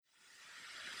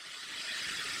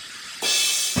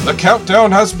The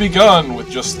countdown has begun, with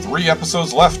just 3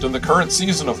 episodes left in the current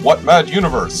season of What Mad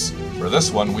Universe. For this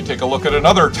one, we take a look at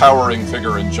another towering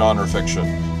figure in genre fiction,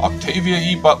 Octavia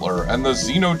E. Butler and the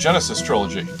Xenogenesis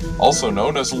trilogy, also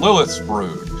known as Lilith's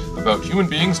Brood, about human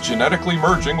beings genetically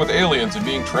merging with aliens and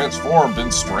being transformed in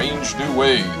strange new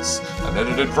ways. An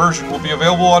edited version will be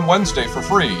available on Wednesday for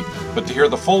free, but to hear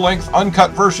the full-length, uncut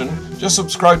version, just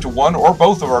subscribe to one or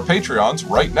both of our Patreons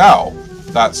right now.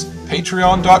 That's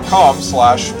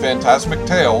patreon.com/Phantasmic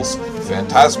Tales,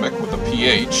 Phantasmic with a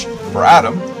PH, for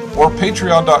Adam, or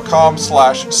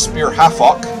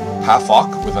patreon.com/SpearHafok,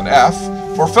 Hafok with an F,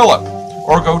 for Philip,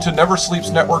 or go to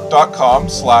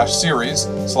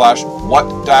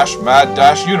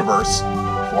neversleepsnetwork.com/series/what-mad-universe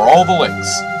for all the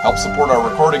links. Help support our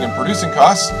recording and producing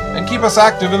costs, and keep us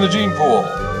active in the gene pool.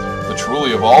 The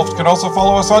Truly Evolved can also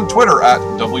follow us on Twitter at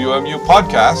WMU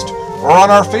Podcast, or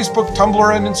on our Facebook,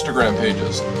 Tumblr, and Instagram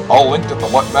pages, all linked at the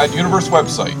What Mad Universe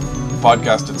website. The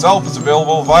podcast itself is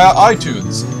available via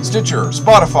iTunes, Stitcher,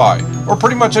 Spotify, or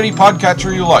pretty much any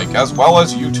podcatcher you like, as well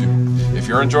as YouTube. If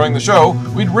you're enjoying the show,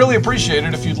 we'd really appreciate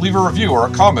it if you'd leave a review or a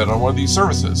comment on one of these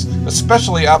services,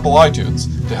 especially Apple iTunes,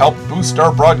 to help boost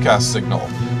our broadcast signal.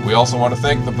 We also want to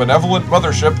thank the benevolent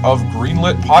mothership of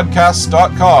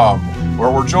greenlitpodcasts.com, where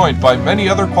we're joined by many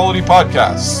other quality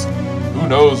podcasts. Who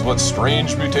knows what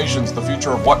strange mutations the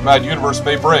future of What Mad Universe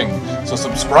may bring, so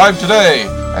subscribe today,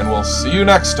 and we'll see you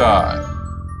next time.